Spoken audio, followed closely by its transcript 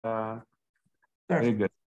Very good.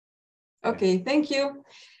 Okay, thank you.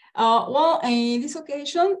 Well, in this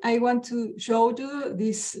occasion, I want to show you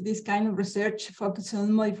this kind of research focused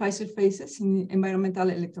on modified surfaces in environmental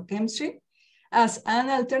electrochemistry as an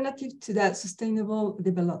alternative to that sustainable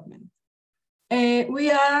development.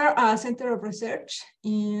 We are a center of research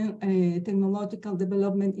in technological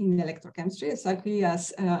development in electrochemistry, exactly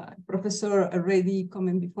as Professor already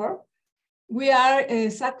commented before. We are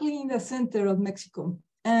exactly in the center of Mexico,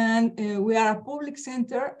 and we are a public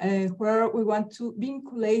center where we want to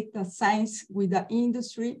vinculate the science with the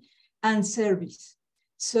industry and service.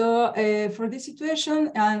 So for this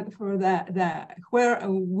situation and for where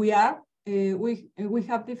we are, we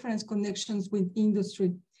have different connections with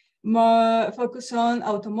industry. More focus on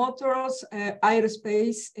automotors,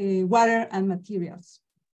 aerospace, water, and materials.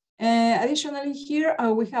 Additionally, here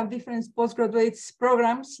we have different postgraduate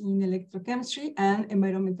programs in electrochemistry and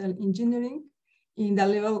environmental engineering in the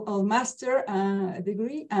level of master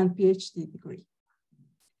degree and PhD degree.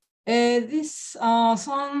 These are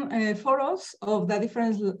some photos of the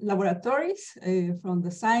different laboratories from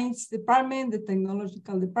the science department, the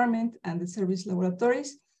technological department, and the service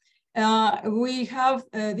laboratories. We have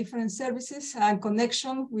different services and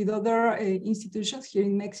connection with other institutions here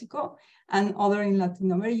in Mexico and other in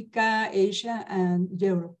Latin America, Asia, and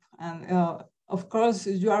Europe. And of course,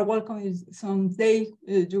 you are welcome if someday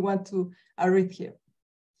you want to read here.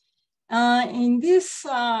 In this,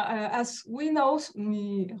 as we know,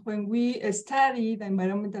 when we study the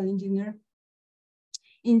environmental engineer,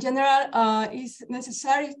 in general, it's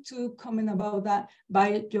necessary to comment about the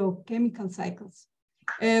biochemical cycles.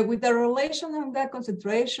 With the relation of the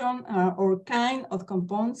concentration or kind of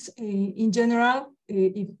compounds, in general,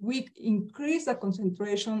 if we increase the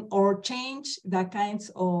concentration or change the kinds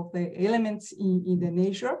of the elements in the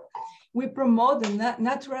nature, we promote the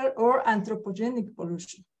natural or anthropogenic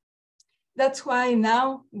pollution. That's why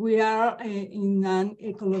now we are in an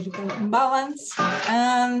ecological imbalance.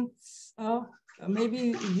 And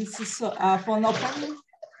maybe this is a phone opening.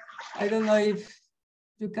 I don't know if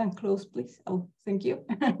you can close, please. Oh, thank you.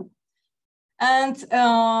 And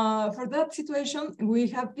for that situation, we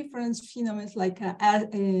have different phenomena like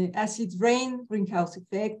acid rain, greenhouse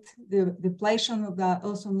effect, the depletion of the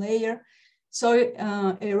ozone layer, soil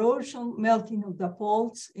erosion, melting of the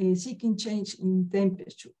poles, seeking change in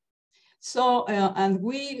temperature. So, and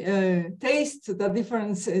we taste the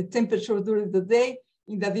different temperature during the day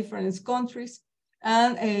in the different countries,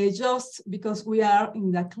 and just because we are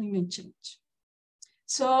in the climate change.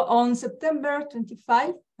 So on September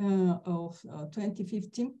 25 of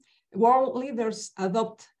 2015, world leaders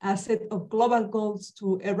adopt a set of global goals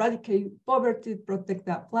to eradicate poverty, protect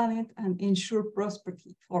the planet, and ensure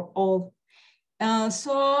prosperity for all.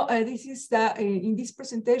 This is in this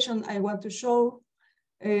presentation, I want to show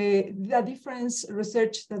the different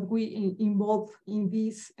research that we involve in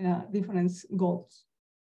these different goals.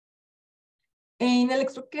 In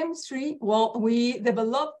electrochemistry, well, we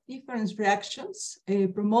develop different reactions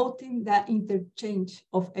promoting the interchange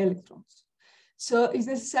of electrons. So it's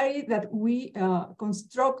necessary that we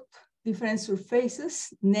construct different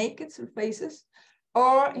surfaces, naked surfaces,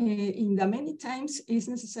 or in the many times it's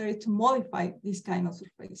necessary to modify these kind of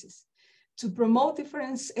surfaces to promote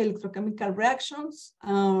different electrochemical reactions,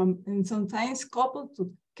 and sometimes coupled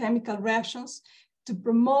to chemical reactions, to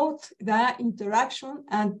promote the interaction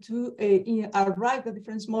and to arrive at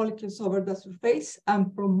different molecules over the surface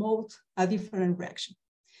and promote a different reaction.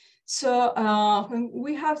 So when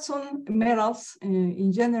we have some metals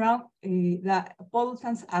in general, the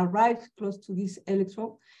pollutants arrive close to this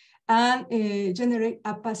electrode and generate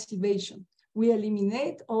a passivation. We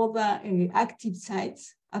eliminate all the active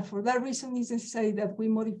sites, and for that reason it's necessary that we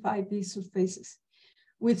modify these surfaces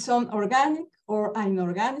with some organic or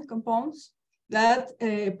inorganic compounds that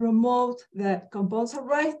promote the compounds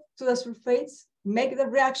arrive to the surface, make the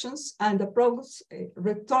reactions, and the products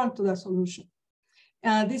return to the solution.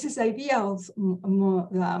 This is the idea of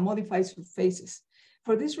the modified surfaces.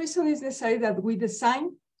 For this reason, it's necessary that we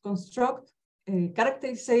design, construct,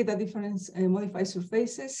 characterize the different modified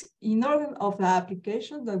surfaces in order of the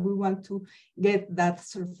application that we want to get that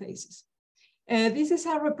surfaces. This is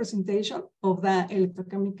a representation of the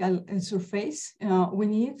electrochemical surface. We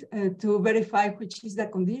need to verify which is the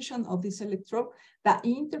condition of this electrode, the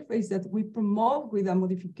interface that we promote with a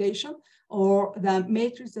modification, or the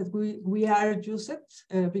matrix that we are using,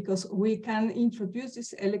 because we can introduce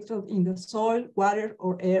this electrode in the soil, water,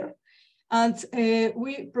 or air. And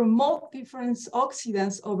we promote different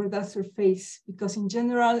oxidants over that surface, because in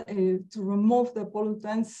general, to remove the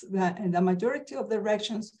pollutants, the majority of the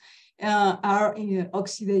reactions are in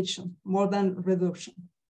oxidation more than reduction.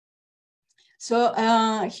 So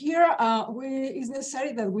here it's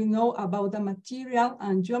necessary that we know about the material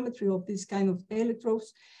and geometry of this kind of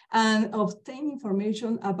electrodes and obtain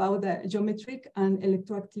information about the geometric and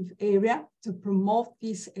electroactive area to promote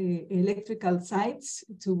these electrical sites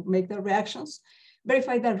to make the reactions,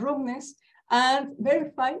 verify the roughness, and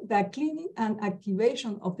verify the cleaning and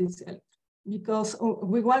activation of this electrode. Because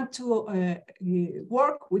we want to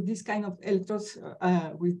work with this kind of electrodes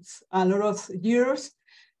with a lot of years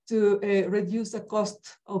to reduce the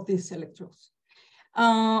cost of these electrodes.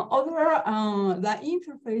 The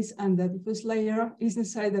interface and the diffuse layer is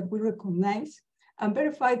necessary that we recognize and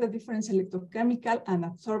verify the different electrochemical and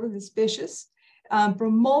absorbent species and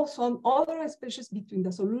promote some other species between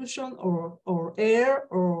the solution or air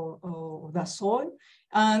or the soil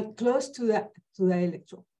and close to the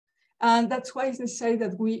electrode. And that's why it's necessary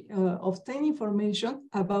that we obtain information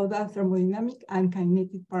about the thermodynamic and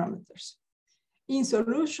kinetic parameters. In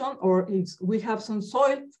solution, or if we have some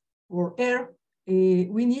soil or air,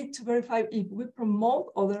 we need to verify if we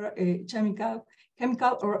promote other chemical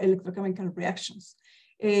or electrochemical reactions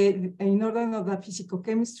in order of the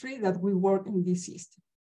physicochemistry that we work in this system.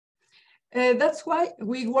 That's why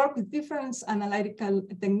we work with different analytical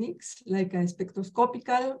techniques like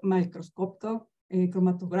spectroscopical, microscopical,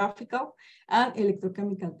 chromatographical, and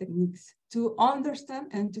electrochemical techniques to understand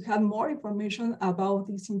and to have more information about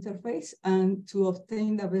this interface and to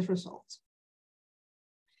obtain the best results.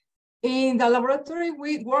 In the laboratory,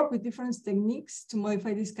 we work with different techniques to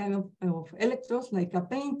modify this kind of electrodes like a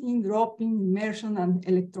painting, dropping, immersion, and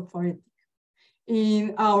electrophoretic.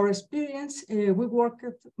 In our experience, we worked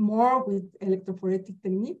more with electrophoretic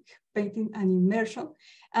technique, painting and immersion.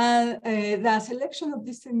 And the selection of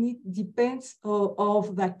this technique depends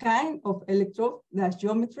of the kind of electrode, the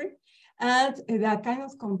geometry, and the kind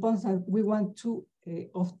of components that we want to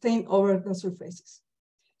obtain over the surfaces.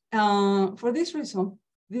 For this reason,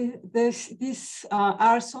 these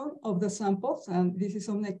are some of the samples, and this is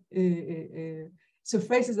some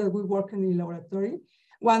surfaces that we work in the laboratory.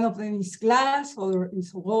 One of them is glass, other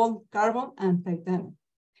is gold, carbon, and titanium.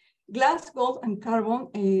 Glass, gold, and carbon,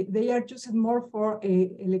 they are used more for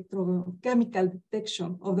electrochemical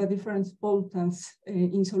detection of the different pollutants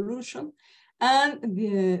in solution. And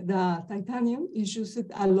the titanium is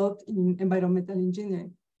used a lot in environmental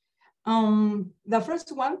engineering. The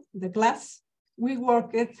first one, the glass, we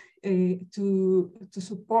worked to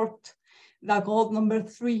support the goal number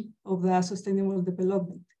 3 of the Sustainable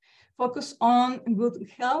Development, focus on good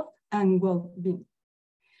health and well-being.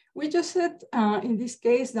 We just said, in this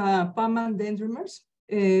case, the PAM and dendrimers.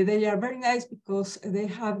 They are very nice because they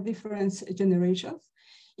have different generations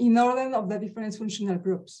in order of the different functional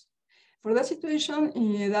groups. For that situation,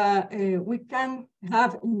 we can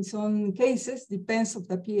have, in some cases, depends on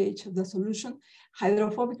the pH of the solution,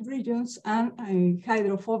 hydrophobic regions and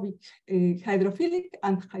hydrophilic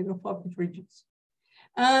and hydrophobic regions.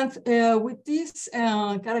 And with this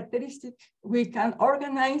characteristic, we can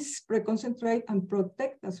organize, pre-concentrate, and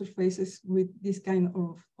protect the surfaces with this kind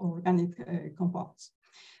of organic compounds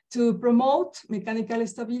to promote mechanical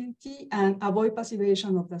stability and avoid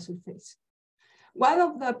passivation of the surface. One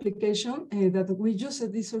of the applications that we use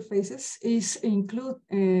at these surfaces is include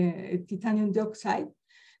titanium dioxide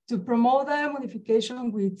to promote the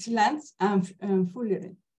modification with sealants and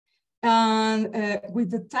fullerene. And with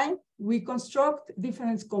the time, we construct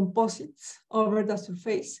different composites over the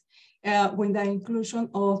surface with the inclusion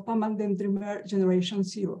of PAM and dendrimer generation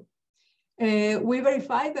 0. We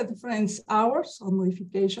verify the different hours of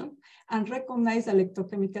modification and recognize the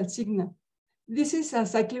electrochemical signal. This is a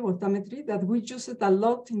cyclic voltammetry that we use it a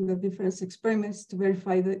lot in the different experiments to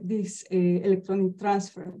verify this electronic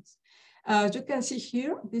transference. As you can see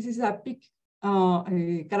here, this is a peak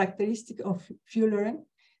characteristic of fullerene.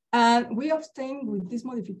 And we obtain with this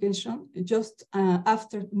modification just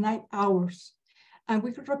after 9 hours. And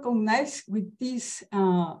we could recognize with this,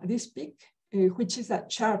 this peak, which is a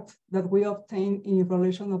chart that we obtain in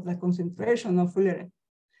relation of the concentration of fullerene.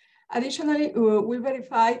 Additionally, we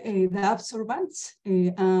verify the absorbance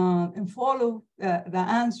and follow the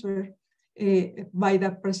answer by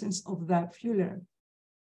the presence of the fullerene.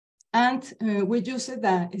 And we use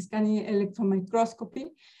the scanning electron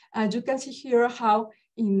microscopy. And you can see here how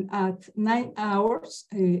at 9 hours,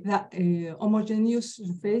 the homogeneous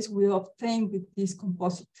surface will obtain with this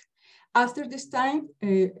composite. After this time,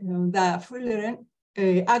 the fullerene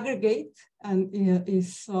aggregate and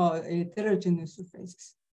is heterogeneous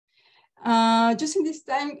surfaces. Using this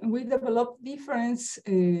time, we develop different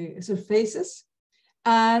surfaces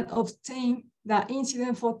and obtain the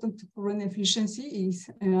incident photon to current efficiency is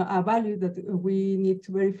a value that we need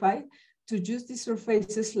to verify to use these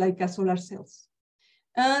surfaces like solar cells.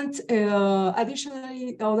 And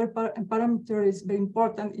additionally, the other parameter is very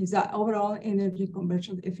important is the overall energy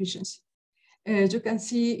conversion efficiency. As you can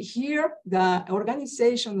see here, the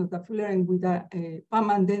organization of the fullerene with the PAM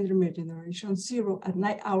and dendrimer generation 0 at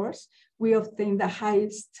 9 hours, we obtain the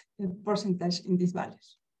highest percentage in these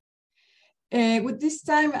values. With this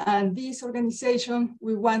time and this organization,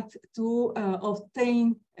 we want to obtain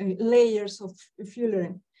layers of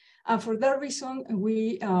fullerene. And for that reason,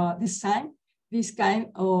 we design this kind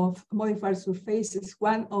of modified surfaces,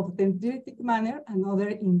 one of the dendritic manner, another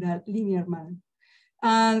in the linear manner.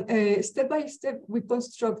 And step by step, we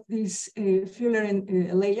construct this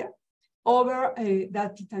fullerene layer over that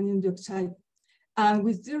titanium dioxide. And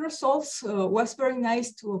with the results, was very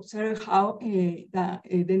nice to observe how the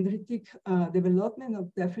dendritic development of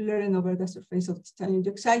the fullerene over the surface of titanium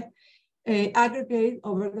dioxide aggregate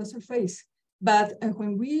over the surface. But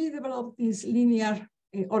when we develop this linear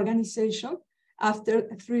organization, after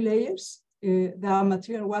 3 layers, the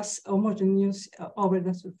material was homogeneous over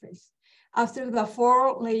the surface. After the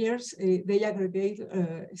 4 layers, they aggregate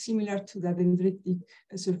similar to the dendritic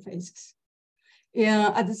surfaces.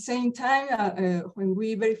 At the same time, when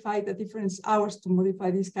we verify the different hours to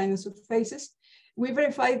modify these kind of surfaces, we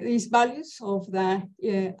verify these values of the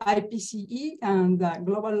IPCE and the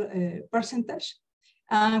global percentage.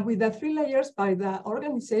 And with the 3 layers, by the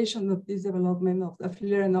organization of this development of the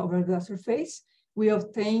fullerene over the surface, we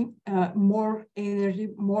obtain more energy,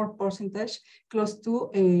 more percentage, close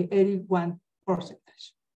to 81%.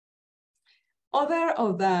 Other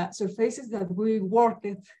of the surfaces that we worked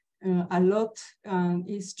a lot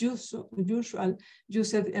is usual used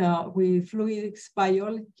with fluidics,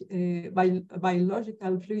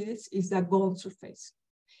 biological fluids is the gold surface.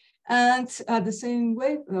 And the same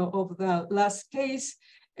way of the last case,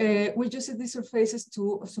 we use these surfaces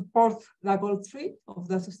to support the goal 3 of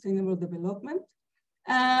the sustainable development.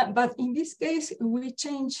 But in this case, we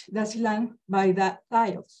change the sealant by the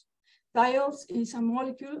thiols. Thiols is a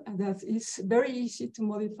molecule that is very easy to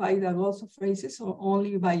modify the gold surfaces or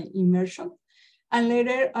only by immersion. And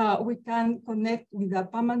later, we can connect with the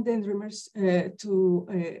PAM and dendrimers to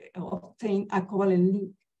obtain a covalent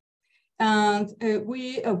link. And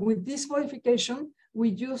with this modification, we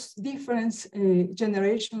use different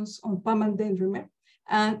generations on PAM and dendrimer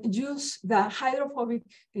and use the hydrophobic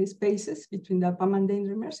spaces between the PAM and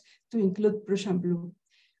dendrimers to include Prussian blue.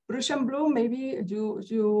 Prussian blue, maybe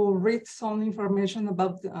you read some information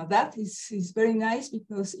about that. It's very nice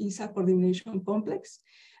because it's a coordination complex.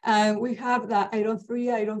 And we have the iron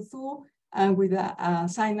 3, iron 2, and with a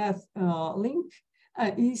cyanide link.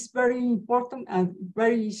 It's very important and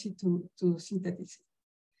very easy to synthesize.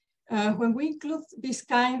 When we include this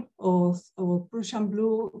kind of Prussian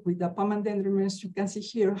blue with the PAM and dendrimers, you can see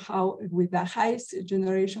here how with the highest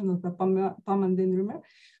generation of the PAM and dendrimer,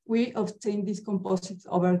 we obtain these composites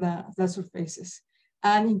over the surfaces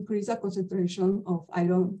and increase the concentration of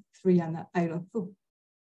iron 3 and iron 2.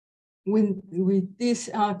 With this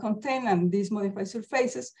content and these modified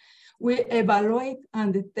surfaces, we evaluate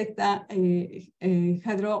and detect the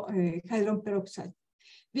hydrogen peroxide.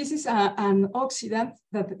 This is an oxidant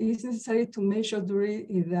that is necessary to measure during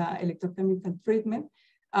the electrochemical treatment.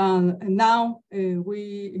 And now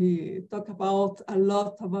we talk a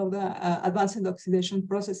lot about the advanced oxidation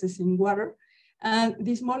processes in water. And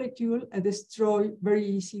this molecule destroys very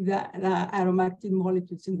easily the aromatic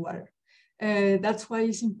molecules in water. That's why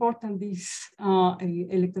it's important, this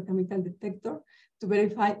electrochemical detector, to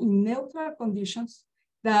verify in neutral conditions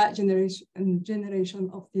the generation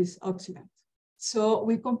of this oxidant. So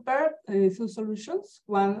we compared 2 solutions.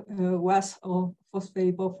 One was of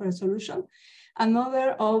phosphate buffer solution,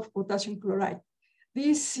 another of potassium chloride.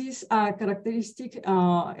 This is a characteristic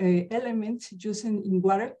element used in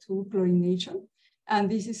water to chlorination. And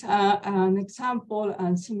this is an example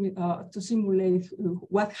and to simulate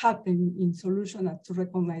what happened in solution and to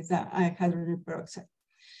recognize the hydrogen peroxide.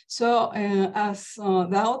 So as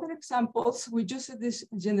the other examples, we use this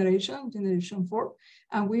generation 4,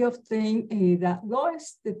 and we obtain the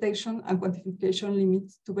lowest detection and quantification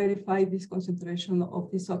limits to verify this concentration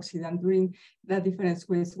of this oxidant during the different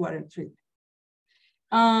wastewater treatment.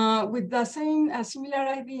 With the same similar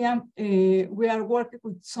idea, we are working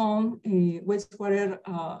with some wastewater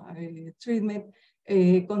treatment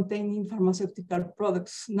containing pharmaceutical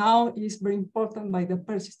products. Now it's very important by the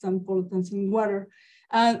persistent pollutants in water.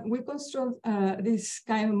 And we construct this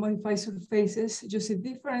kind of modified surfaces using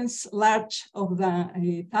different large of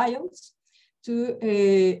the thiols to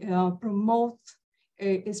promote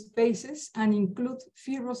spaces and include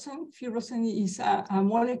ferrocene. Ferrocene is a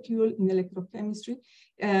molecule in electrochemistry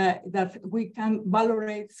that we can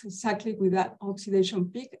valorate exactly with that oxidation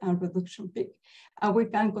peak and reduction peak, and we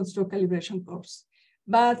can construct calibration curves.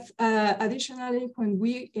 But additionally, when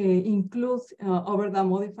we include over the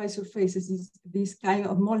modified surfaces this kind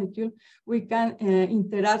of molecule, we can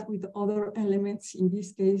interact with other elements, in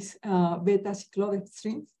this case,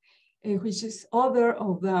 beta-cyclodextrins, which is other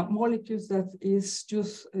of the molecules that is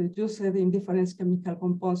used in different chemical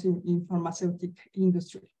compounds in pharmaceutical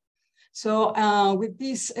industry. So with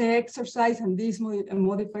this exercise and these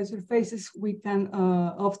modified surfaces, we can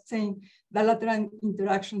obtain the lateral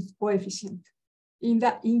interactions coefficient in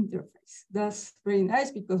the interface. That's very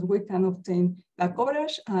nice because we can obtain the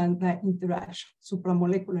coverage and the interaction,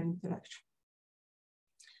 supramolecular interaction.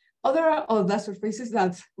 Other of the surfaces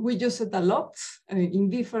that we use it a lot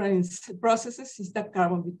in different processes is the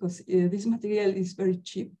carbon, because this material is very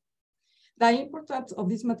cheap. The importance of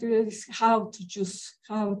this material is how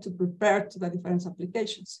to prepare to the different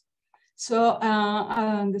applications. So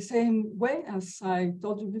in the same way as I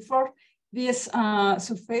told you before, this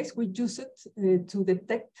surface, we use it to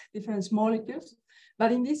detect different molecules.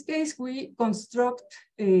 But in this case, we construct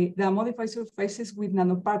the modified surfaces with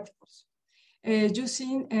nanoparticles.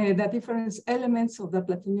 Using the different elements of the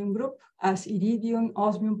platinum group as iridium,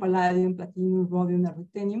 osmium, palladium, platinum, rhodium, and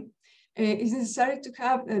ruthenium, it's necessary to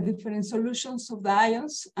have different solutions of the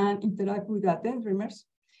ions and interact with the dendrimers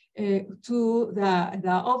to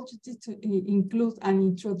the objective to include and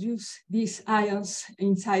introduce these ions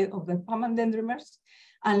inside of the permanent dendrimers.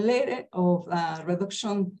 And later of the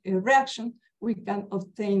reduction reaction, we can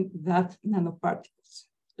obtain that nanoparticles.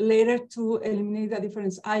 Later, to eliminate the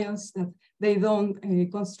different ions that they don't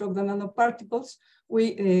construct the nanoparticles,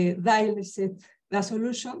 we dilute the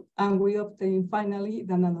solution and we obtain finally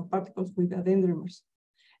the nanoparticles with the dendrimers.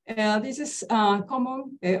 This is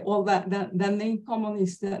common, or the name common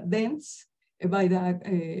is the dense by the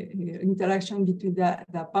interaction between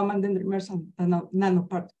the permanent dendrimers and the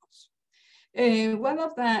nanoparticles. One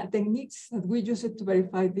of the techniques that we use to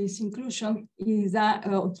verify this inclusion is the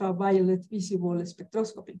ultraviolet visible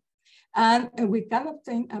spectroscopy. And we can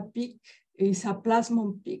obtain a peak, is a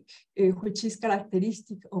plasmon peak, which is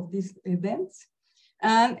characteristic of this dense.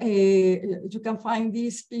 And you can find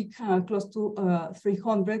this peak close to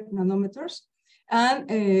 300 nanometers. And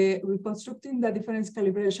reconstructing the different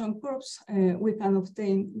calibration curves, we can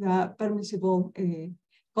obtain the permissible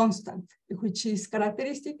constant, which is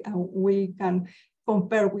characteristic, and we can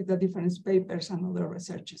compare with the different papers and other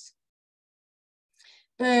researches.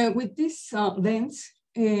 With this dense,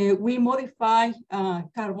 we modify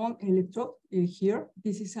carbon electrode here.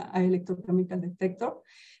 This is an electrochemical detector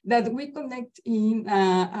that we connect in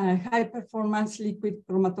a high performance liquid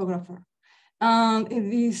chromatographer. And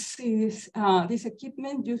this is this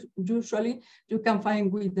equipment usually you can find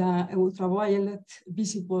with the ultraviolet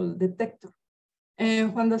visible detector.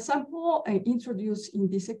 When the sample introduced in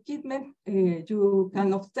this equipment, you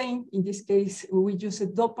can obtain, in this case, we use a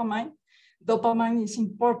dopamine. Dopamine is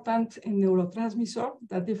important in neurotransmitter.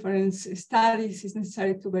 The different studies is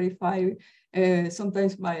necessary to verify,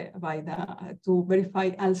 sometimes to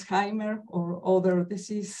verify Alzheimer or other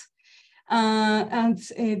disease. And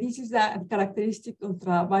this is the characteristic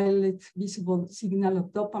ultraviolet visible signal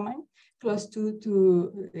of dopamine, close to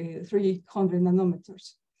 300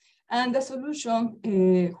 nanometers. And the solution,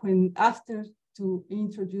 when after to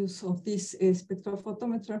introduce of this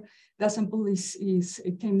spectrophotometer, the sample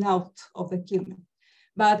came out of the equipment.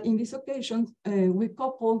 But in this occasion, we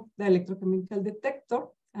couple the electrochemical detector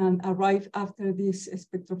and arrive after this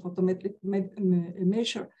spectrophotometric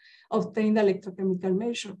measure, obtain the electrochemical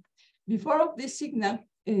measure. Before this signal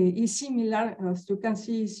is similar, as you can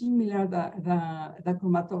see, similar the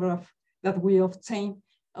chromatograph that we obtain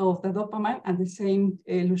of the dopamine at the same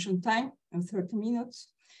elution time, in 30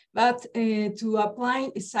 minutes. But to apply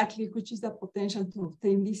exactly which is the potential to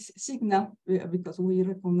obtain this signal, because we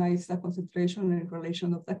recognize the concentration and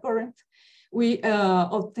relation of the current, we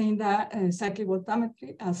obtain the cyclic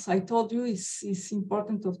voltammetry. As I told you, it's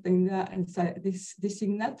important to obtain this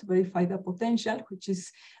signal to verify the potential, which is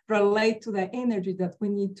related to the energy that we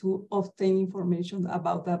need to obtain information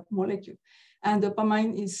about that molecule. And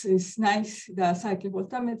dopamine is nice, the cyclic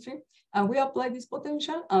voltammetry. And we apply this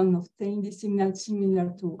potential and obtain this signal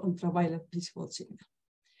similar to ultraviolet visible signal.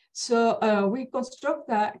 So we construct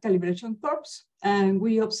the calibration curves and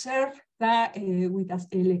we observe that with an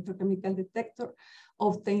electrochemical detector,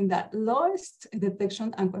 obtain the lowest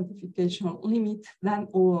detection and quantification limit than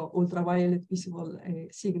ultraviolet visible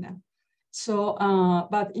signal. So,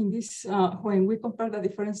 but in this, when we compare the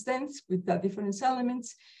different stands with the different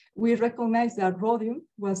elements, we recognized that rhodium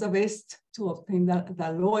was the best to obtain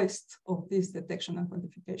the lowest of this detection and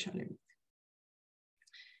quantification limit.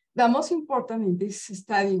 The most important in this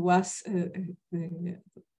study was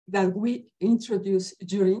that we introduced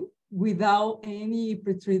urine without any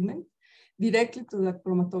pretreatment directly to the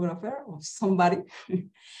chromatographer or somebody.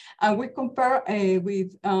 And we compare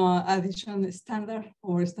with addition standard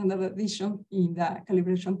addition in the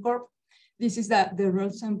calibration curve. This is the real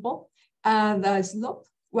sample, and the slope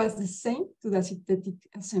was the same to the synthetic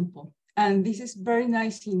sample. And this is very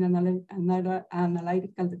nice in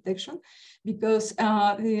analytical detection because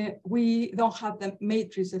we don't have the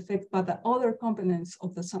matrix effect, but the other components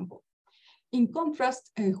of the sample. In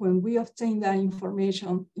contrast, when we obtain the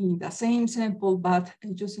information in the same sample, but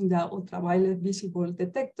using the ultraviolet visible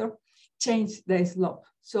detector, change the slope.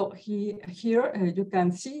 So here you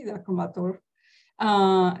can see the chromatograph,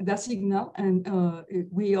 the signal, and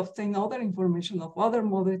we obtain other information of other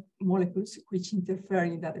molecules which interfere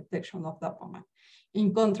in the detection of dopamine,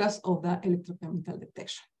 in contrast of the electrochemical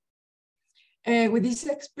detection. With this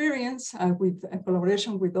experience, with a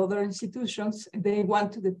collaboration with other institutions, they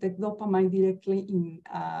want to detect dopamine directly in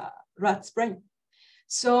rat's brain.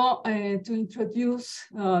 So to introduce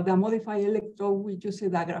the modified electrode, we use the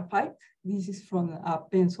graphite. This is from a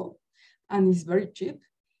pencil, and it's very cheap.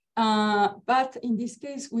 But in this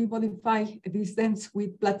case, we modify this dense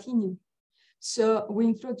with platinum. So we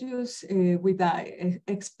introduce with the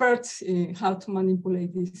experts how to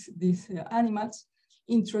manipulate these animals,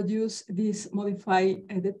 introduce this modified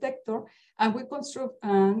detector, and we construct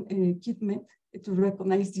an equipment to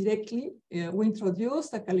recognize directly. We introduce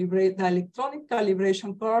the electronic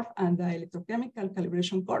calibration curve and the electrochemical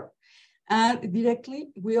calibration curve. And directly,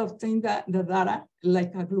 we obtain the data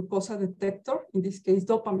like a glucose detector, in this case,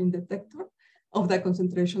 dopamine detector, of the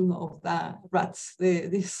concentration of the rats.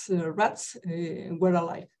 These rats were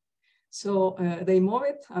alive. So they move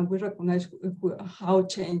it, and we recognize how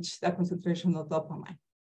change the concentration of dopamine.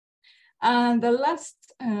 And the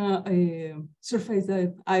last surface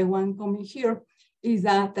that I want coming here is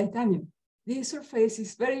titanium. This surface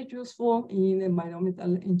is very useful in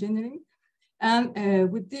environmental engineering.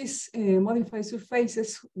 And with these modified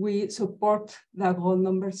surfaces, we support the goal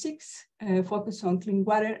number 6, focus on clean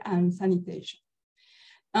water and sanitation.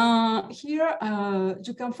 Here,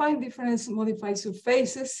 you can find different modified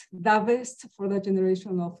surfaces. The best for the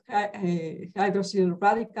generation of hydroxyl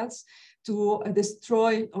radicals to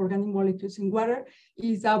destroy organic molecules in water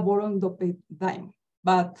is a boron-doped diamond.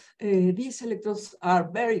 But these electrodes are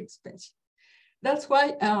very expensive. That's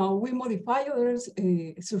why we modify other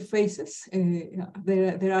surfaces.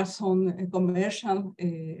 There are some commercial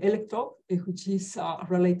electrode, which is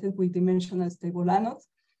related with dimensional stable anodes,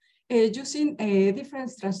 using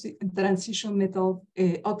different transition metal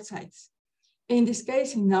oxides. In this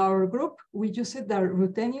case, in our group, we use the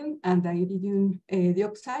ruthenium and the iridium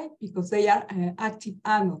dioxide because they are active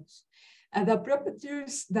anodes. And the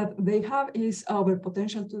properties that they have is over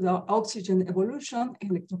potential to the oxygen evolution,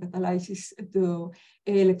 electrocatalysis to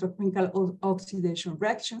electrochemical oxidation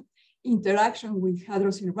reaction, interaction with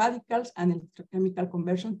hydroxyl radicals, and electrochemical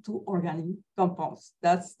conversion to organic compounds.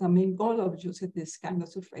 That's the main goal of using this kind of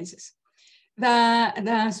surfaces.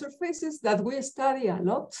 The surfaces that we study a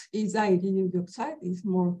lot is the iridium dioxide. It's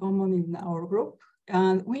more common in our group.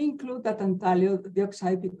 And we include the tantalum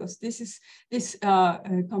dioxide because this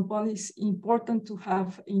compound is important to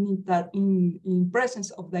have in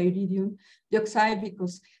presence of the iridium dioxide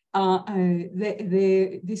because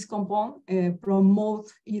this compound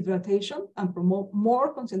promotes hydration and promote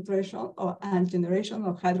more concentration and generation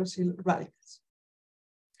of hydroxyl radicals.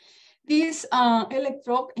 This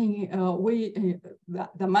electrode,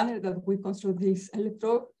 the manner that we construct this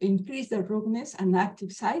electrode increase the roughness and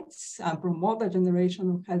active sites and promote the generation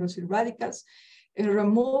of hydroxyl radicals,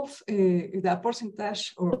 remove the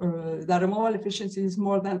percentage or the removal efficiency is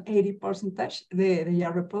more than 80%. They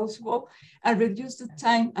are reproducible and reduce the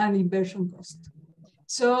time and inversion cost.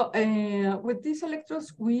 So with these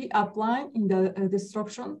electrodes, we apply in the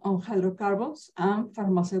destruction of hydrocarbons and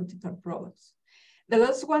pharmaceutical products. The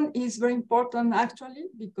last one is very important actually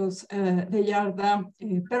because they are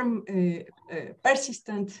the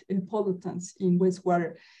persistent pollutants in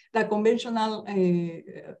wastewater. The conventional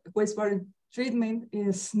wastewater treatment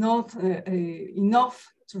is not enough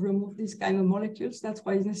to remove these kind of molecules. That's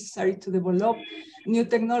why it's necessary to develop new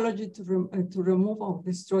technology to remove or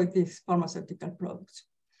destroy these pharmaceutical products.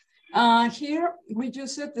 Here we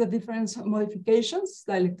use the different modifications,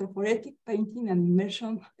 the electrophoretic, painting, and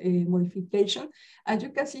immersion modification. As you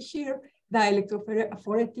can see here, the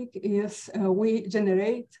electrophoretic is we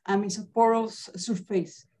generate a mesoporous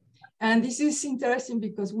surface. And this is interesting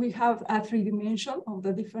because we have a 3 dimension of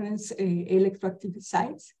the different electroactive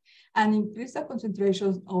sites and increase the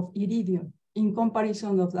concentration of iridium in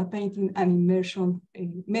comparison of the painting and immersion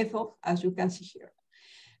method, as you can see here.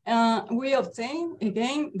 We obtain,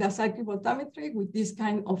 again, the cyclic voltammetry with this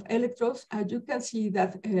kind of electrodes. As you can see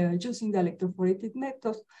that using the electrophoretic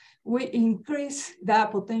method, we increase the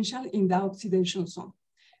potential in the oxidation zone.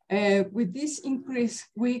 With this increase,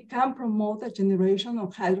 we can promote the generation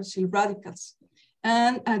of hydroxyl radicals.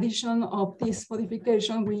 And addition of this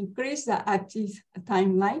modification, we increase the active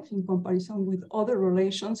time life in comparison with other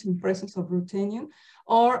relations in presence of ruthenium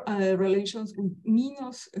or relations with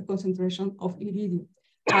minus concentration of iridium.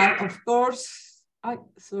 And of course,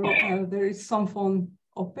 there is some phone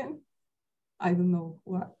open. I don't know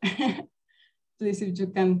what. Please, if you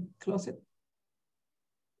can close it.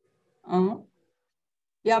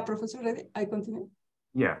 Yeah, Professor Reddy, I continue?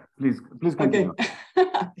 Yeah, please continue.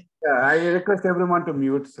 Okay. Yeah, I request everyone to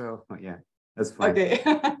mute, so yeah, that's fine. Okay,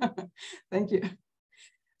 thank you.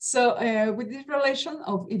 So with this relation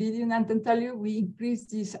of iridium and tantalum, we increase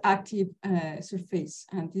this active surface,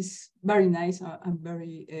 and this is very nice and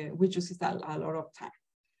very, we use it a lot of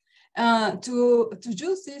time. To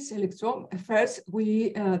use this electron, first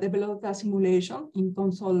we developed a simulation in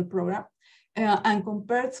console program and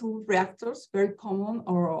compared to reactors, very common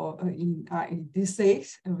or in these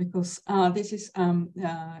days, because this is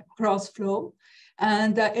cross flow,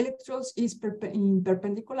 and the electrodes is in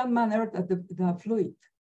perpendicular manner that the fluid.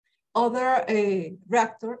 Other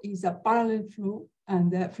reactor is a parallel flow,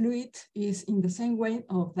 and the fluid is in the same way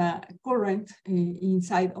of the current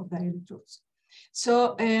inside of the electrodes.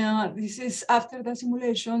 So this is after the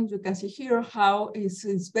simulation. You can see here how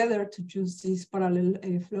it's better to use this parallel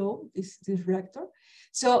flow, this reactor.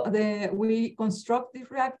 So we construct this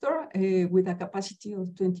reactor with a capacity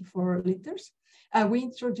of 24 liters, and we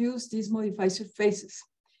introduce these modified surfaces.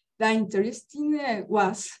 The interesting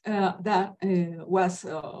was the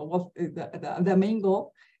main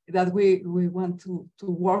goal that we want to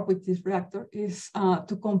work with this reactor is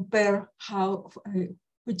to compare how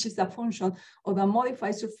which is the function of the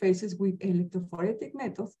modified surfaces with electrophoretic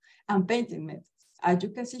methods and painting methods. As you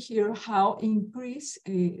can see here, how increase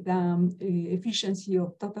the efficiency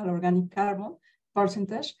of total organic carbon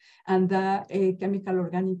percentage and the chemical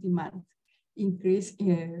organic demand increase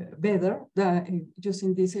better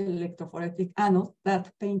using this electrophoretic anode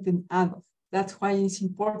that painting anode. That's why it's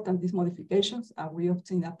important, these modifications, and we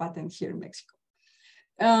obtain a patent here in Mexico.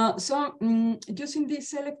 Using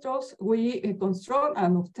these electrodes, we construct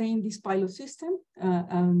and obtain this pilot system,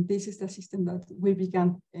 and this is the system that we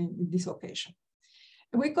began in this occasion.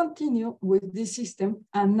 We continue with this system,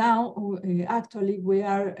 and now actually we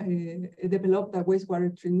are developed a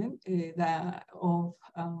wastewater treatment of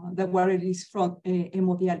the water is from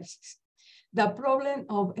hemodialysis. The problem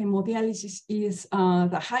of hemodialysis is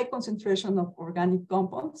the high concentration of organic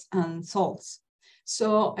compounds and salts.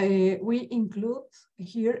 So we include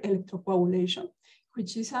here electrocoagulation,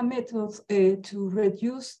 which is a method to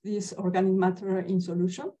reduce this organic matter in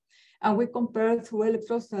solution. And we compare two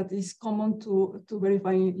electrodes that is common to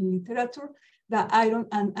verify in literature, the iron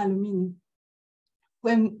and aluminum.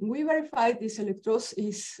 When we verify these electrodes,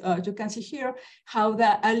 you can see here how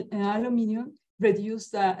the aluminum reduce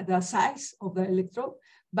the size of the electrode,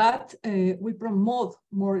 but we promote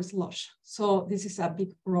more slush. So this is a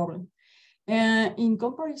big problem. In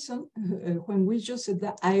comparison, when we use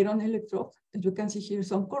the iron electrode, you can see here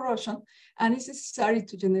some corrosion, and it's necessary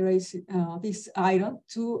to generate this iron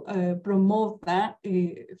to promote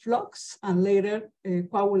the flux and later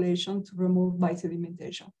coagulation to remove by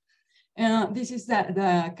sedimentation. This is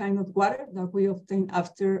the kind of water that we obtain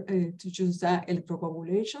after to use the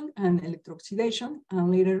electrocoagulation and electrooxidation,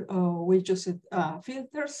 and later we use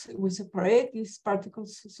filters. We separate these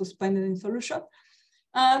particles suspended in solution.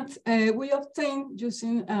 And we obtain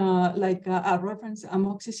using like a reference,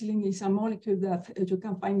 amoxicillin is a molecule that you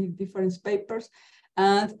can find in different papers.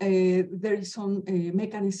 And there is some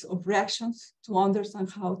mechanism of reactions to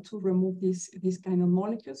understand how to remove these kind of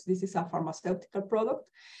molecules. This is a pharmaceutical product.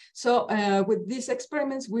 So with these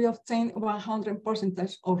experiments, we obtain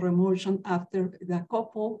 100% of remotion after the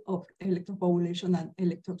couple of electrocoagulation and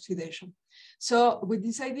electrooxidation. So with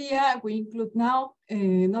this idea, we include now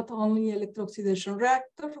not only electrooxidation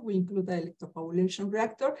reactor, we include the electrocoagulation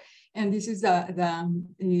reactor, and this is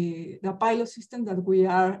the pilot system that we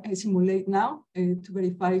are simulate now to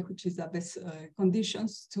verify which is the best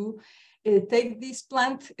conditions to take this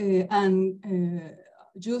plant and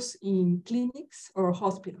use in clinics or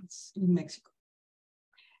hospitals in Mexico.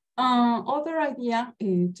 Other idea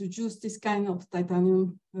to use this kind of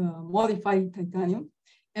titanium, modified titanium,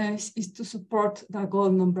 is to support the goal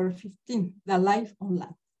number 15, the life on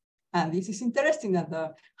land. And this is interesting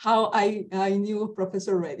that how I knew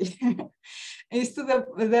Professor Reddy is to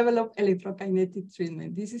develop electrokinetic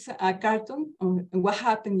treatment. This is a cartoon on what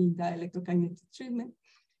happened in the electrokinetic treatment.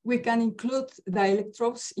 We can include the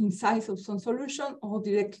electrodes inside of some solution or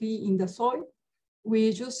directly in the soil. We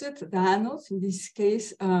used the anodes, in this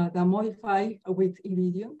case, the modified with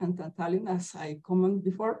iridium and tantalum, as I commented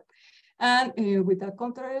before, and with the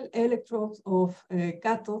contrary electrodes of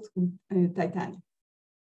cathode with titanium.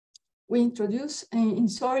 We introduce in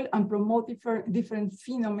soil and promote different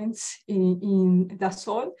phenomena in the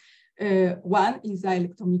soil. One is the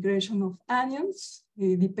electromigration of anions.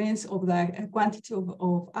 It depends on the quantity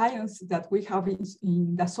of ions that we have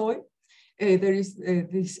in the soil. There is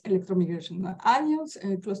this electromigration of anions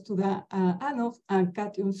close to the anode and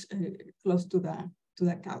cations close to the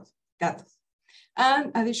cathode.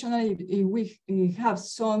 And additionally, we have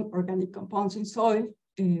some organic compounds in soil.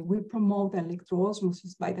 We promote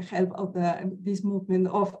electroosmosis by the help of this movement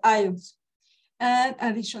of ions. And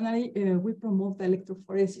additionally, we promote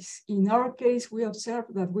electrophoresis. In our case, we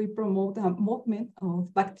observe that we promote a movement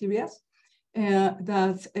of bacteria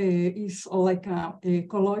that is like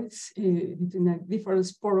colloids between different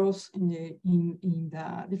sporos in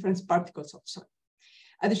the different particles of soil.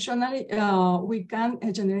 Additionally, we can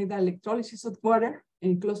generate the electrolysis of water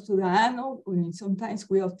close to the anode. Sometimes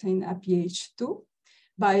we obtain a pH 2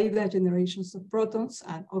 by the generations of protons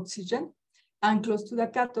and oxygen. And close to the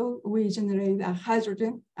cathode, we generate a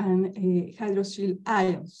hydrogen and a hydroxyl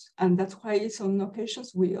ions. And that's why in some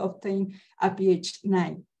occasions we obtain a pH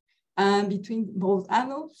 9. And between both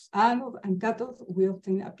anode and cathode, we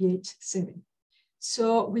obtain a pH 7.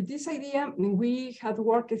 So with this idea, we had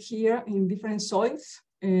worked here in different soils,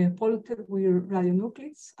 polluted with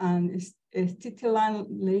radionuclides and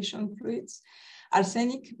acetylation fluids,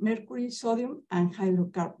 arsenic, mercury, sodium, and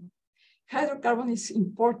hydrocarbon. Hydrocarbon is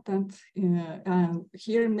important.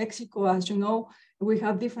 Here in Mexico, as you know, we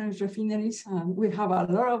have different refineries and we have a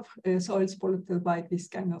lot of soils polluted by this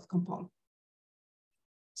kind of compound.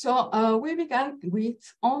 So we began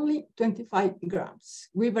with only 25 grams.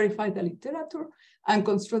 We verified the literature and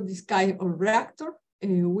construct this kind of reactor.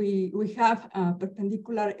 We have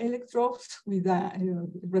perpendicular electrodes with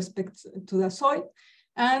respect to the soil,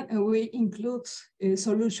 and we include a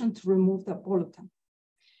solution to remove the pollutant.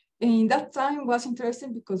 In that time was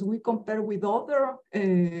interesting because we compare with other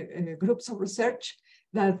groups of research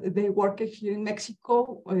that they work here in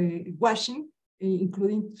Mexico, washing,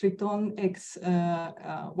 including Triton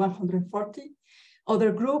X140.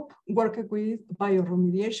 Other group worked with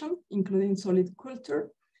bioremediation, including solid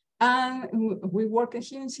culture. And we work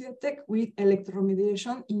here in CIDETEQ with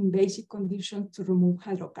electroremediation in basic conditions to remove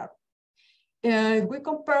hydrocarbon. We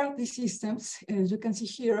compare these systems, as you can see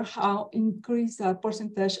here, how increase the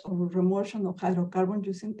percentage of removal of hydrocarbon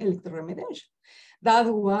using electroremediation. That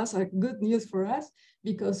was a good news for us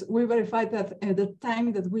because we verified that the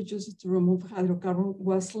time that we used to remove hydrocarbon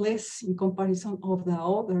was less in comparison of the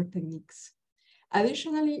other techniques.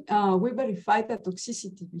 Additionally, we verified the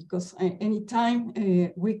toxicity because anytime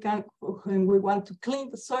when we want to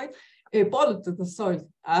clean the soil, pollute the soil,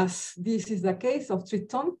 as this is the case of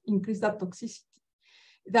Triton, increase that toxicity.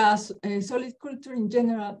 The solid culture in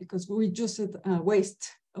general, because we used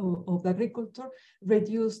waste of the agriculture,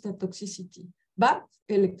 reduced the toxicity. But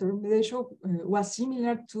electroremediation was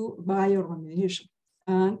similar to bioremediation,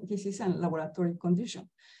 and this is a laboratory condition.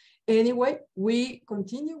 Anyway, we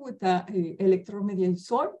continue with the electromediated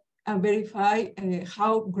soil and verify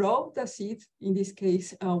how grow the seed. In this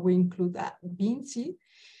case, we include a bean seed.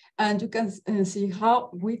 And you can see how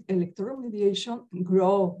with electroremediation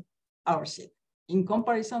grow our seed in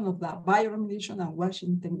comparison of the bioremediation and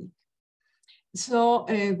washing technique. So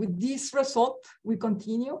with this result, we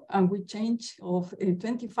continue and we change of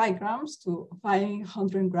 25 grams to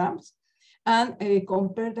 500 grams and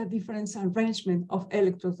compare the different arrangement of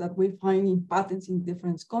electrodes that we find in patents in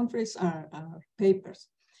different countries or papers.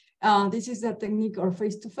 This is the technique of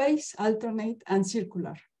face-to-face, alternate, and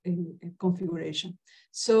circular configuration.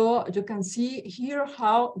 So you can see here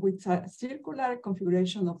how with a circular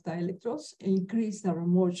configuration of the electrodes increase the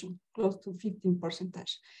removal close to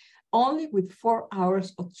 15%, only with 4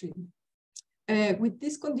 hours of treatment. With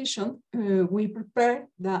this condition, we prepare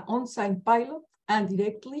the on-site pilot and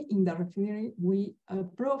directly in the refinery, we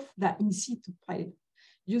prove the in-situ pilot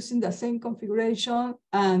using the same configuration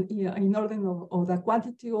and in order of the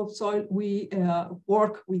quantity of soil, we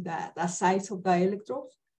work with the size of the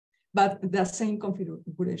electrodes, but the same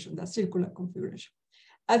configuration, the circular configuration.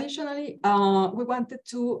 Additionally, we wanted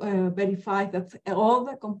to verify that all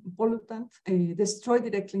the pollutants destroyed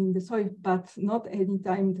directly in the soil, but not any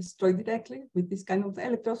time destroyed directly with this kind of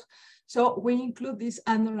electrodes. So we include this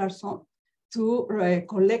annular zone to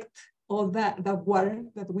collect all the water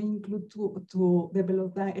that we include to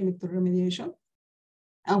develop the electroremediation.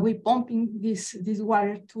 And we pumping this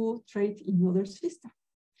water to trade in other systems.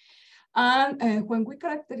 And when we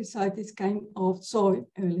characterize this kind of soil,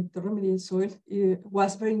 electroremediated soil, it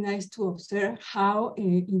was very nice to observe how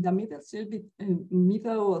in the middle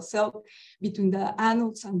cell between the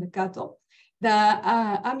anodes and the cathode, the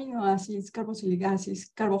amino acids, carboxylic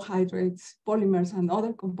acids, carbohydrates, polymers, and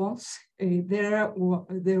other compounds,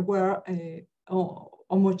 they were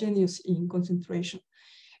homogeneous in concentration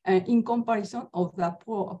in comparison of the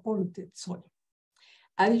polluted soil.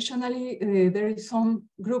 Additionally, there is some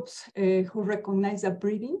groups who recognize the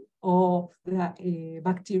breeding of the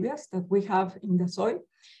bacteria that we have in the soil,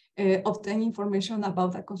 obtain information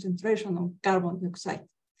about the concentration of carbon dioxide.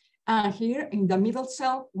 And here in the middle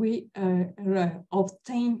cell, we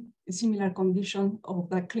obtain a similar condition of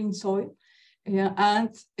the clean soil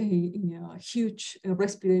and a huge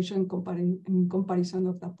respiration in comparison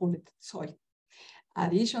of the polluted soil.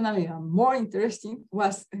 Additionally, more interesting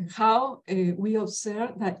was how we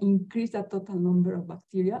observed that increased the total number of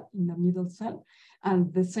bacteria in the middle cell and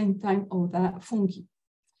at the same time of the fungi.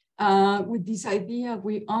 With this idea,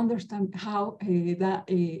 we understand how the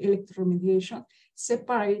electroremediation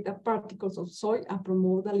separate the particles of soil and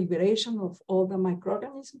promote the liberation of all the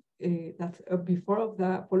microorganisms that before of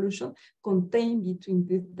the pollution contained between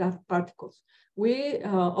that particles. We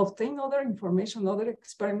obtain other information, other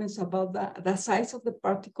experiments about the size of the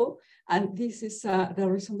particle, and this is the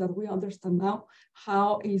reason that we understand now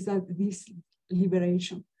how is that this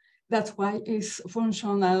liberation. That's why it's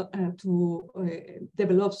functional to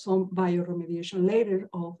develop some bioremediation later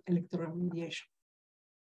of electroremediation.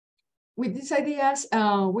 With these ideas,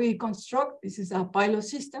 we construct, this is a pilot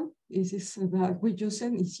system. This is that we use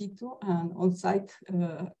in situ and on-site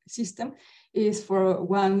system is for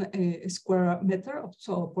 1 square meter of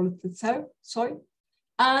polluted soil.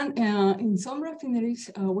 And in some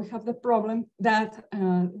refineries, we have the problem that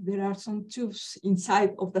there are some tubes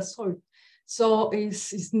inside of the soil. So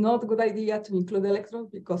it's not a good idea to include electrodes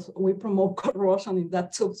because we promote corrosion in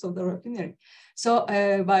that tubes of the refinery. So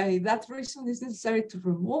by that reason, it's necessary to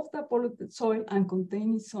remove the polluted soil and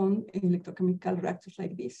contain some electrochemical reactors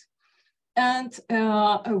like this. And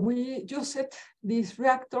we used these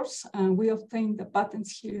reactors and we obtained the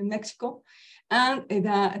patents here in Mexico. And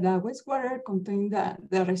the wastewater contained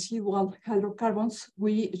the residual hydrocarbons.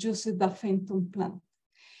 We used the Fenton plant.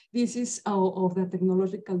 This is of the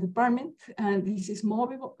Technological department, and this is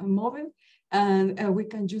mobile and we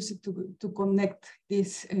can use it to connect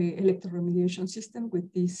this electroremediation system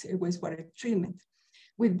with this wastewater treatment.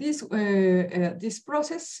 With this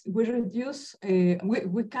process, we can reduce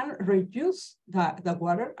the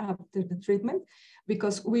water after the treatment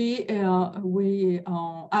because we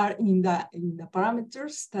are in the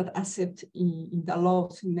parameters that accept in the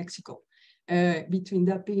laws in Mexico. Between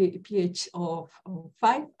the pH of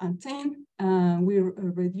 5 and 10, we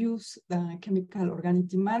reduce the chemical organic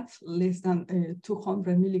demand less than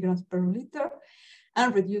 200 milligrams per liter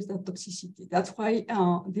and reduce the toxicity. That's why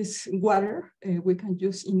this water we can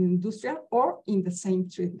use in industrial or in the same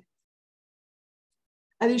treatment.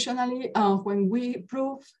 Additionally, when we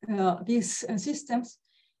prove these systems,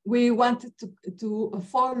 we wanted to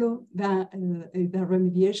follow the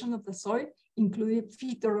remediation of the soil, including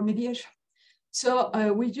phytoremediation. So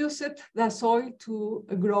we used the soil to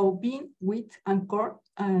grow bean, wheat, and corn,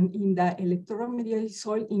 and in the electroremediated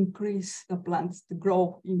soil, increase the plants to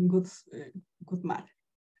grow in good manner.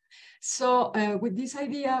 So with this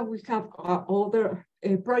idea, we have other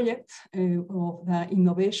projects of the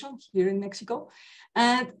innovation here in Mexico,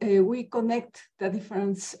 and we connect the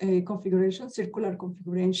different configurations, circular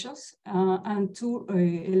configurations, and to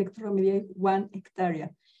electroremediate 1 hectare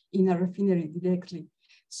in a refinery directly.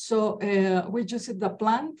 So we used the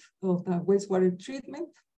plant of the wastewater treatment,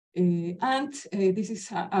 and this is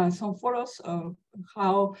some photos of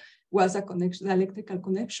how was the connection, the electrical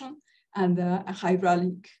connection, and the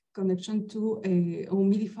hydraulic connection to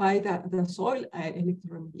humidify the soil and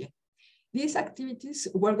electroremediate. These activities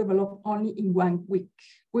were developed only in 1 week.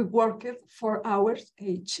 We worked 4 hours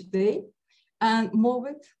each day and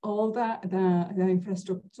moved all the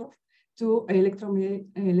infrastructure to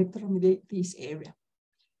electromediate this area.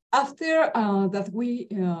 After that we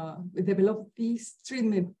developed this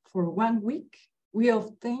treatment for 1 week, we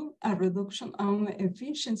obtained a reduction on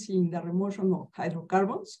efficiency in the removal of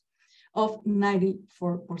hydrocarbons of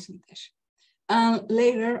 94%. And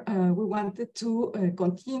later, we wanted to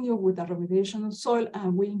continue with the remediation of soil,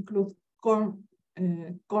 and we include corn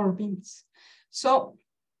beans. So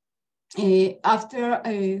after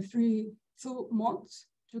 2 months,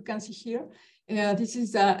 you can see here, this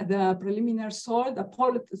is the preliminary soil, the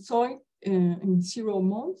polluted soil in 0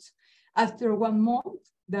 months. After 1 month,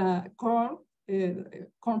 the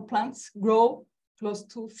corn plants grow close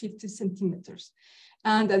to 50 centimeters.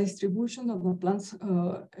 And the distribution of the plants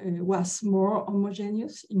was more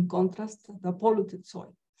homogeneous in contrast to the polluted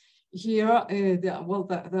soil. Here,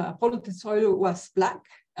 the polluted soil was black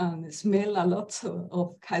and smelled a lot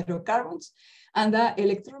of hydrocarbons, and the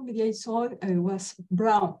electromediated soil was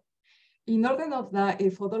brown. In order of the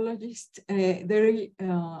phodologists, they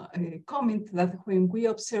comment that when we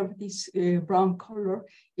observe this brown color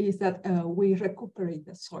is that we recuperate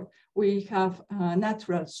the soil. We have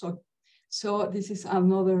natural soil. So this is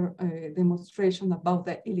another demonstration about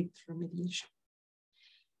the electromediation.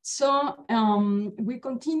 So we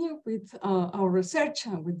continue with our research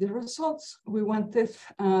and with the results. We wanted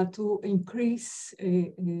to increase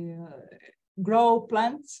grow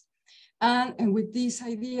plants. And with these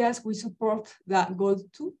ideas, we support the goal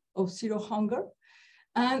 2 of zero hunger.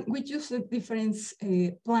 And we use the different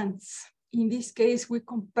plants. In this case, we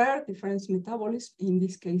compare different metabolisms. In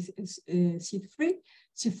this case, is C3,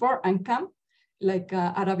 C4, and CAM, like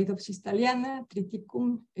Arabidopsis thaliana,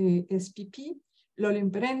 Triticum spp,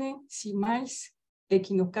 Lolium perenne, C. mice,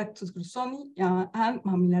 Echinocactus grusoni, and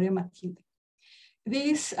Mammillaria matilde.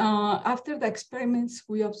 This, after the experiments,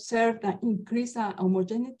 we observed an increased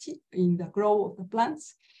homogeneity in the growth of the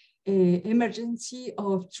plants, emergence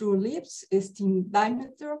of true leaves, stem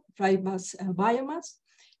diameter, ribose biomass,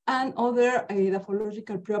 and other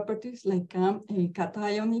morphological properties like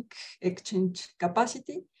cationic exchange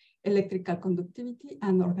capacity, electrical conductivity,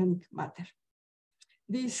 and organic matter.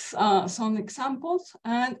 These are some examples,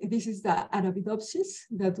 and this is the Arabidopsis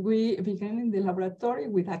that we began in the laboratory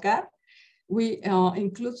with agar. We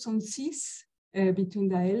include some Cs between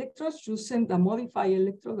the electrodes using the modified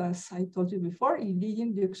electrode, as I told you before,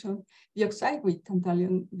 iridium dioxide with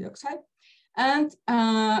tantalum dioxide. And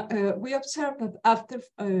we observed that after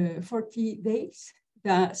 40 days,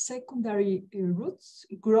 the secondary roots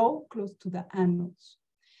grow close to the anodes.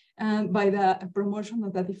 And by the promotion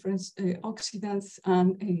of the different oxidants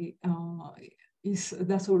and is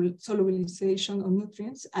the solubilization of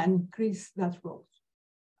nutrients and increase that growth.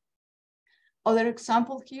 Other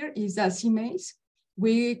example here is the C-maze.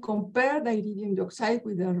 We compare the iridium dioxide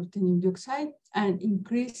with the ruthenium dioxide and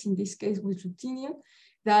increase, in this case with ruthenium,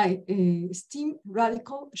 the stem,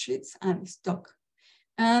 radical, sheets, and stalk.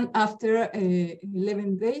 And after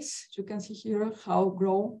 11 days, you can see here how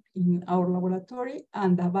grow in our laboratory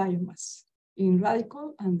and the biomass in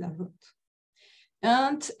radical and the root.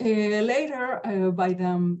 And later, by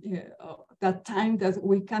that time that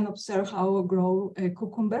we can observe how grow a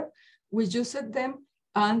cucumber, we used them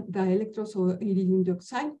and the electrodes of iridium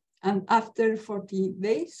dioxide. And after 40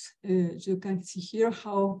 days, you can see here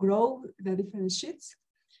how grow the different sheets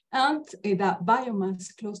and the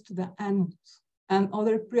biomass close to the anodes and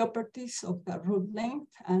other properties of the root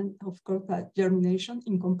length and of course the germination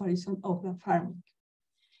in comparison of the farming.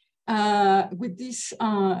 With this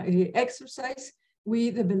exercise,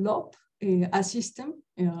 we developed a system,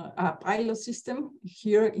 a pilot system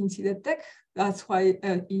here in CIDETEQ. That's why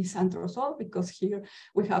it's Centro, because here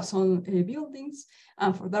we have some buildings,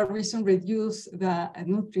 and for that reason, reduce the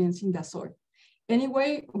nutrients in the soil.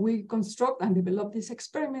 Anyway, we construct and develop these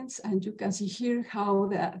experiments, and you can see here how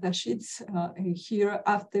the sheets here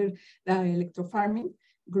after the electrofarming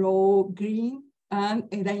grow green, and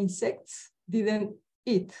the insects didn't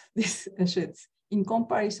eat these sheets in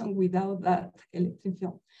comparison without that electric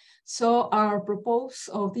film. So our purpose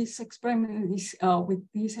of this experiment is with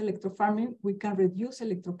this electrofarming, we can reduce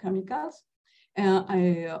electrochemicals,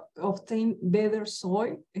 obtain better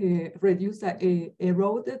soil, reduce the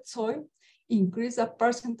eroded soil, increase the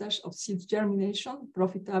percentage of seed germination,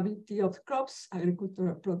 profitability of crops,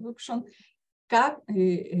 agricultural production,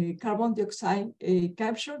 carbon dioxide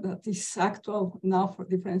capture that is actual now for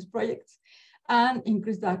different projects, and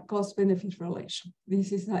increase the cost-benefit relation.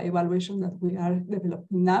 This is the evaluation that we are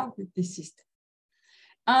developing now with this system.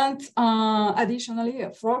 And additionally,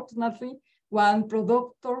 fortunately, one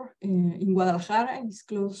productor in Guadalajara is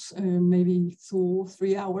close maybe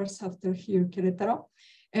 2-3 hours after here, Queretaro.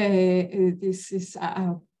 This is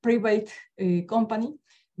a private company,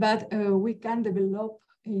 but we can develop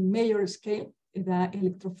in major scale the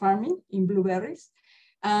electrofarming in blueberries.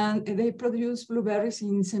 And they produce blueberries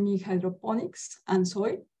in semi-hydroponics and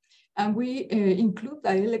soil. And we include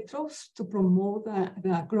the electrodes to promote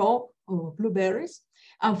the growth of blueberries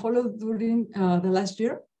and followed during the last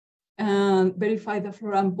year and verified the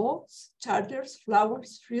flora and buds, chargers,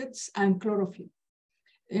 flowers, fruits, and chlorophyll.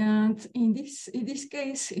 And in this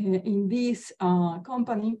case, in this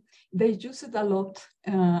company, they used a lot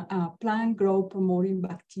plant growth promoting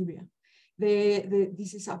bacteria.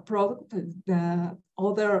 This is a product that the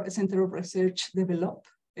other Center of Research developed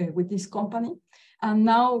with this company. And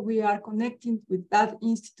now we are connecting with that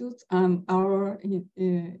institute and our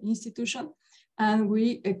institution, and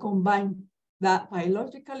we combine that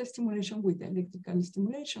biological stimulation with electrical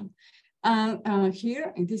stimulation. And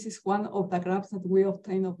here, and this is one of the graphs that we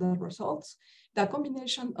obtain of the results. The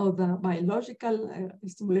combination of the biological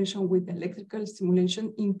stimulation with electrical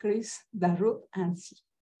stimulation increase the root and seed.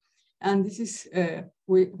 And this is,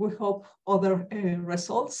 we hope, other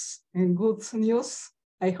results and good news,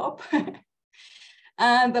 I hope.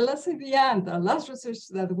 And the last idea and the last research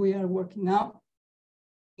that we are working on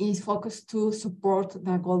is focused to support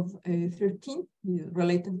the goal 13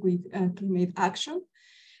 related with climate action.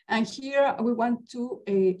 And here we want to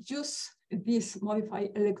use these modified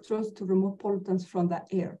electrodes to remove pollutants from the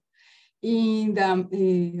air. In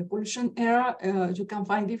the pollution era, you can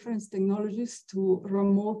find different technologies to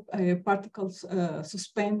remove particles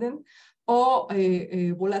suspended or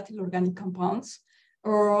volatile organic compounds,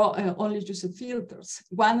 or only use filters.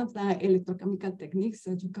 One of the electrochemical techniques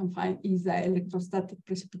that you can find is the electrostatic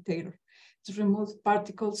precipitator to remove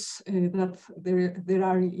particles that there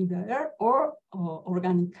are in the air or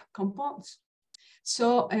organic compounds.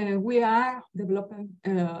 So we are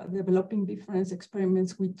developing different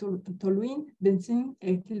experiments with toluene, benzene,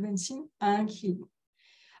 ethyl benzene, and helium.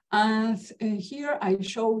 And here I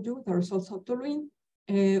show you the results of toluene.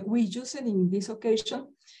 We use it in this occasion.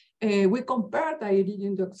 We compared the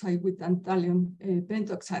iridium dioxide with tantalum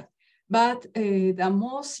pentoxide. But the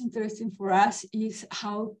most interesting for us is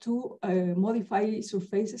how to modify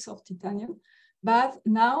surfaces of titanium, but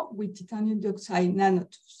now with titanium dioxide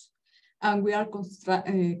nanotubes. And we are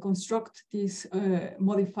construct these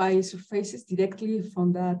modified surfaces directly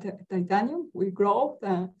from the titanium. We grow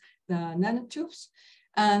the nanotubes,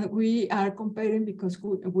 and we are comparing because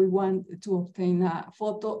we want to obtain a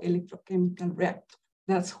photoelectrochemical reactor.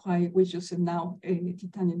 That's why we use now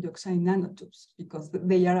titanium dioxide nanotubes, because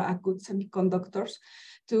they are a good semiconductors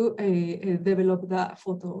to develop the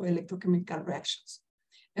photoelectrochemical reactions.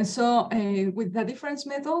 And so with the different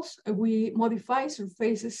methods, we modify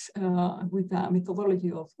surfaces with the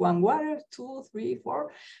methodology of 1 water, 2, 3,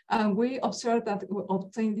 4, and we observe that we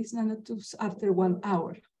obtain these nanotubes after 1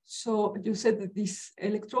 hour. So you said that these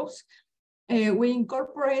electrodes, we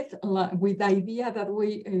incorporate with the idea that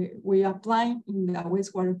we apply in the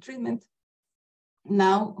wastewater treatment.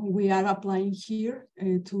 Now we are applying here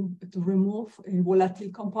to remove volatile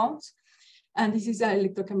compounds. And this is an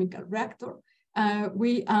electrochemical reactor.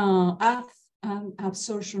 We add an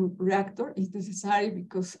absorption reactor is necessary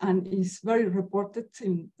because, and is very reported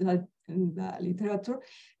in the literature,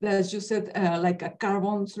 that as you said, like a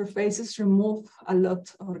carbon surfaces remove a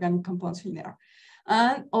lot of organic compounds in air.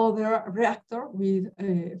 And other reactor with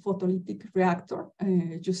a photolytic reactor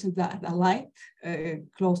using the light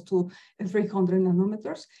close to 300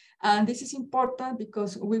 nanometers. And this is important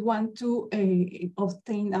because we want to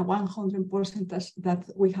obtain a 100% that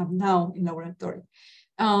we have now in laboratory.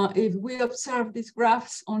 If we observe these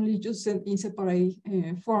graphs only used in separate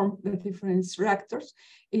form, the different reactors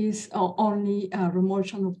is only a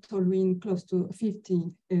remotion of toluene close to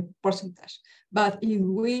 50%. But if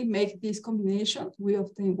we make this combination, we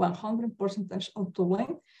obtain 100% of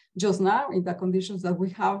toluene just now in the conditions that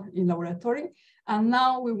we have in laboratory. And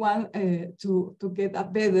now we want to get a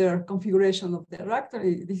better configuration of the reactor.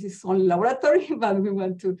 This is only laboratory, but we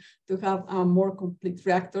want to have a more complete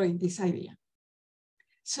reactor in this idea.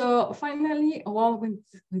 So finally, well,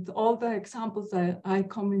 with all the examples that I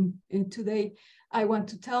come in today, I want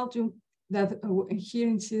to tell you that here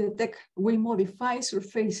in CIDETEQ, we modify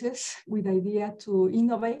surfaces with the idea to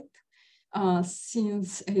innovate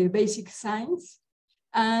since basic science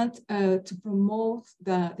and to promote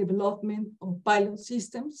the development of pilot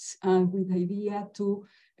systems and with the idea to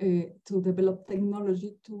develop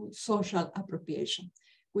technology to social appropriation.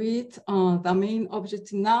 With the main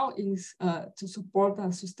objective now is to support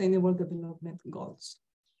the sustainable development goals.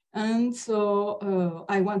 And so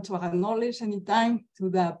I want to acknowledge anytime to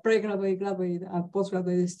the pre-graduate, graduate, and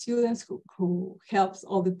postgraduate students who helps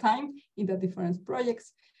all the time in the different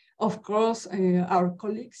projects. Of course, our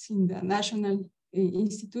colleagues in the national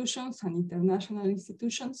institutions and international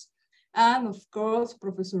institutions. And of course,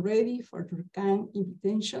 Professor Reddy for your kind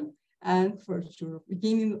invitation and for your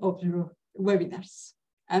beginning of your webinars.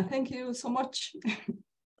 And thank you so much.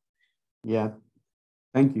 Yeah.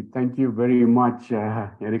 Thank you. Thank you very much,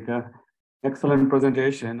 Erika. Excellent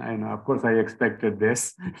presentation. And of course, I expected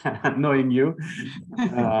this, knowing you.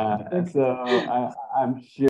 So I'm sure.